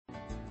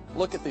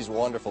Look at these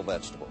wonderful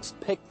vegetables,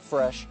 picked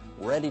fresh,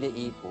 ready to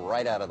eat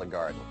right out of the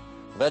garden.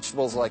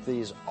 Vegetables like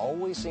these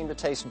always seem to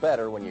taste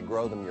better when you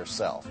grow them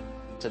yourself.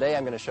 Today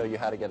I'm going to show you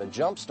how to get a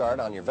jump start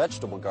on your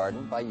vegetable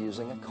garden by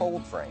using a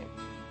cold frame.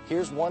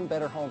 Here's one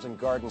Better Homes and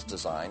Gardens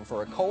design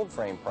for a cold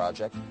frame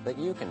project that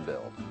you can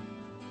build.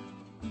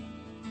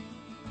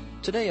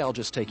 Today I'll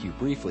just take you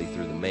briefly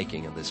through the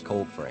making of this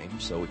cold frame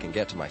so we can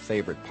get to my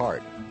favorite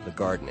part, the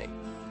gardening.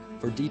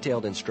 For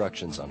detailed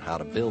instructions on how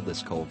to build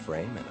this cold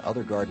frame and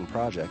other garden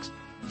projects,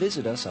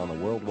 visit us on the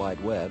World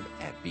Wide Web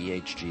at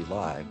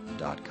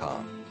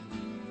bhglive.com.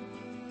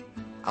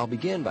 I'll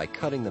begin by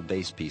cutting the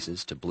base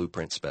pieces to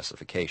blueprint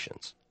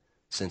specifications.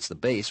 Since the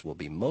base will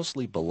be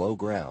mostly below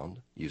ground,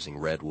 using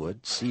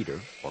redwood,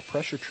 cedar, or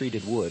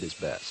pressure-treated wood is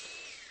best.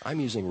 I'm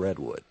using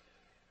redwood.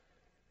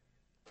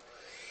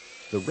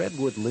 The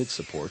redwood lid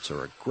supports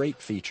are a great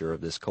feature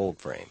of this cold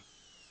frame.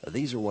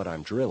 These are what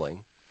I'm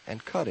drilling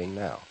and cutting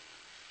now.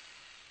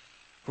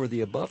 For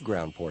the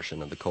above-ground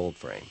portion of the cold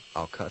frame,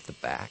 I'll cut the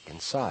back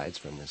and sides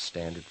from this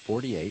standard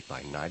 48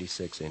 by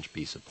 96-inch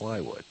piece of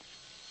plywood.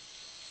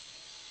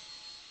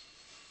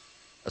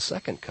 A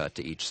second cut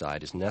to each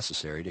side is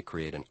necessary to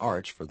create an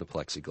arch for the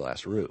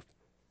plexiglass roof,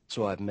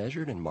 so I've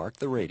measured and marked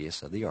the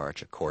radius of the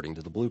arch according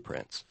to the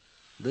blueprints.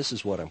 This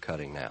is what I'm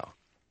cutting now.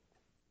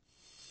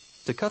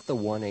 To cut the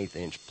 1/8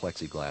 inch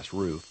plexiglass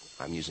roof,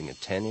 I'm using a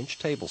 10-inch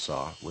table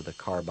saw with a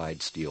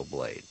carbide steel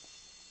blade.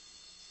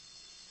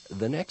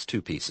 The next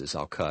two pieces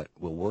I'll cut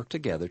will work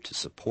together to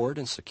support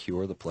and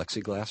secure the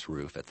plexiglass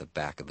roof at the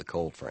back of the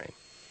cold frame.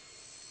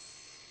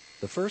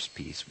 The first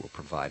piece will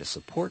provide a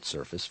support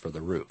surface for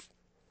the roof.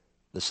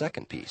 The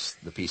second piece,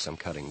 the piece I'm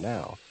cutting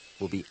now,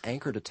 will be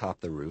anchored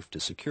atop the roof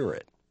to secure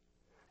it.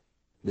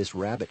 This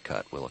rabbet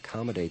cut will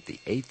accommodate the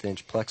 1/8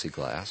 inch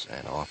plexiglass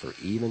and offer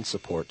even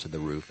support to the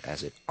roof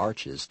as it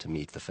arches to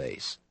meet the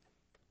face.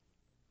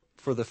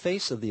 For the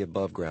face of the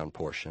above ground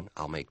portion,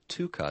 I'll make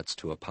two cuts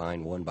to a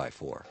pine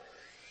 1x4.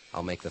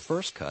 I'll make the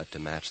first cut to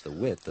match the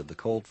width of the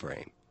cold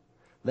frame.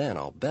 Then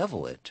I'll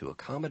bevel it to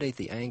accommodate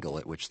the angle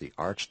at which the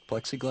arched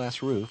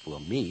plexiglass roof will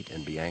meet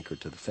and be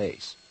anchored to the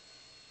face.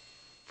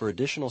 For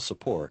additional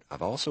support,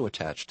 I've also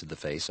attached to the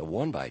face a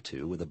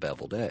 1x2 with a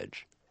beveled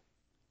edge.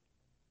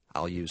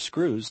 I'll use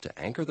screws to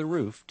anchor the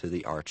roof to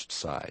the arched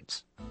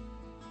sides.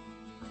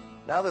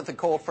 Now that the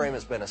cold frame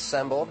has been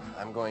assembled,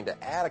 I'm going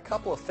to add a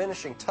couple of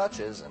finishing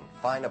touches and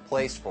find a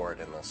place for it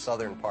in the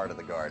southern part of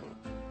the garden.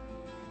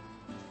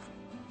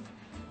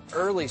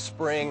 Early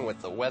spring,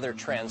 with the weather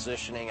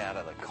transitioning out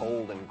of the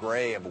cold and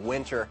gray of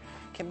winter,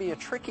 can be a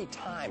tricky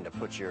time to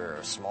put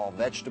your small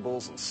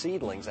vegetables and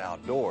seedlings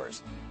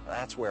outdoors.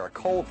 That's where a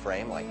cold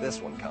frame like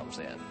this one comes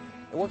in.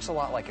 It works a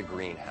lot like a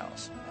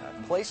greenhouse.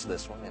 I've placed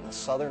this one in the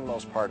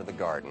southernmost part of the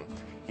garden,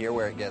 here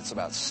where it gets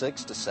about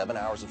 6 to 7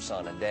 hours of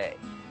sun a day.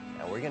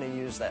 Now we're going to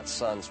use that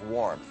sun's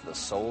warmth, the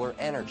solar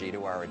energy,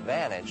 to our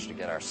advantage to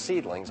get our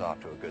seedlings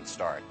off to a good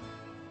start.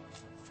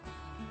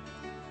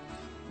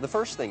 The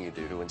first thing you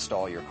do to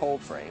install your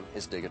cold frame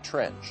is dig a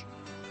trench.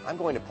 I'm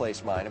going to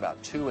place mine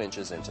about 2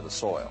 inches into the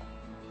soil.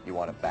 You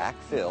want to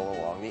backfill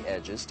along the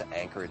edges to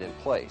anchor it in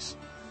place.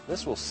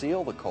 This will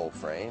seal the cold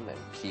frame and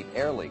keep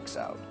air leaks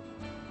out.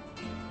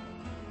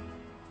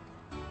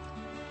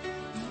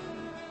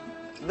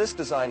 This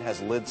design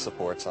has lid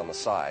supports on the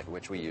side,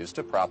 which we use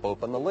to prop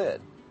open the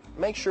lid.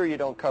 Make sure you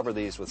don't cover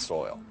these with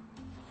soil.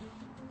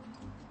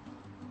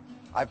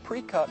 I've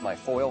pre-cut my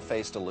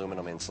foil-faced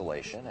aluminum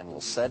insulation and will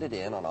set it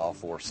in on all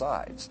 4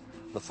 sides.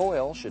 The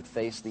foil should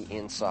face the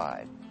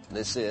inside.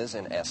 This is,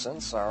 in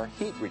essence, our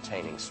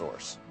heat-retaining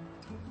source.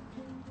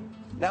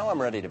 Now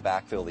I'm ready to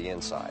backfill the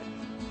inside.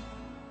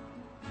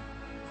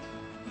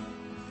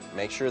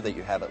 Make sure that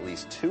you have at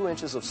least 2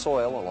 inches of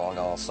soil along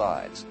all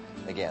sides.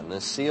 Again,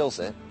 this seals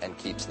it and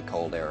keeps the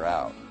cold air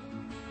out.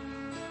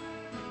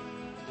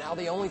 Now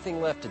the only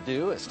thing left to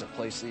do is to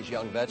place these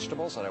young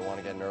vegetables that I want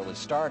to get an early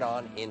start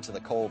on into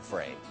the cold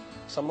frame.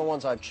 Some of the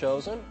ones I've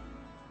chosen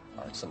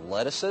are some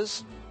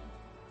lettuces,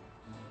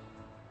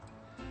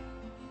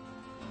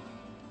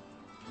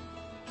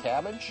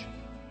 cabbage,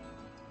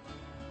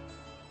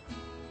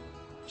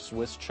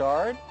 Swiss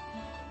chard,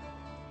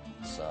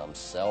 some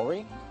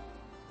celery,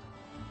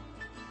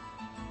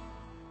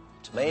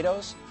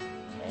 tomatoes,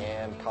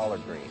 and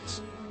collard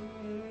greens.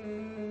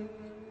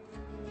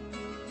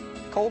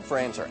 Cold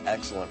frames are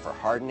excellent for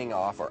hardening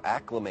off or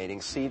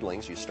acclimating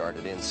seedlings you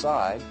started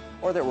inside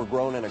or that were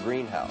grown in a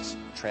greenhouse,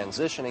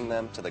 transitioning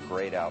them to the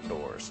great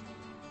outdoors.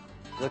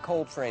 The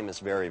cold frame is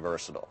very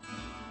versatile.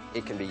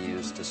 It can be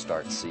used to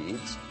start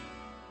seeds,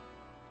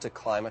 to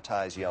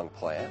climatize young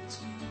plants,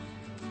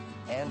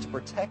 and to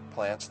protect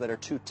plants that are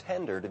too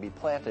tender to be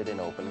planted in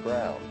open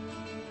ground.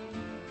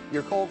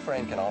 Your cold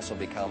frame can also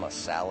become a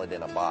salad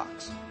in a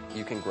box.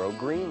 You can grow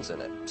greens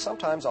in it,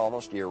 sometimes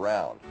almost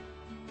year-round.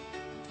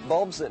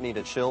 Bulbs that need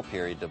a chill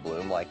period to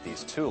bloom, like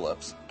these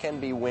tulips, can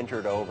be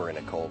wintered over in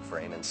a cold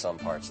frame in some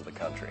parts of the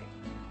country.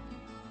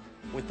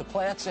 With the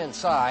plants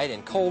inside,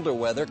 in colder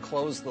weather,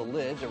 close the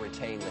lid to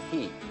retain the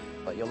heat.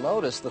 But you'll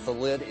notice that the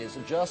lid is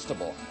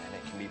adjustable, and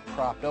it can be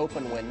propped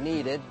open when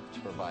needed to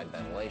provide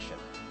ventilation.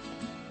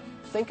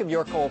 Think of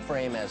your cold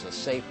frame as a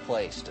safe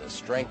place to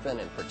strengthen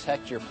and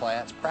protect your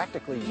plants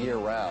practically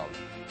year-round.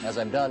 As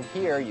I've done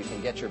here, you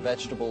can get your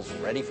vegetables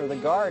ready for the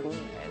garden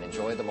and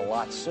enjoy them a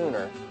lot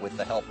sooner with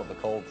the help of a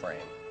cold frame.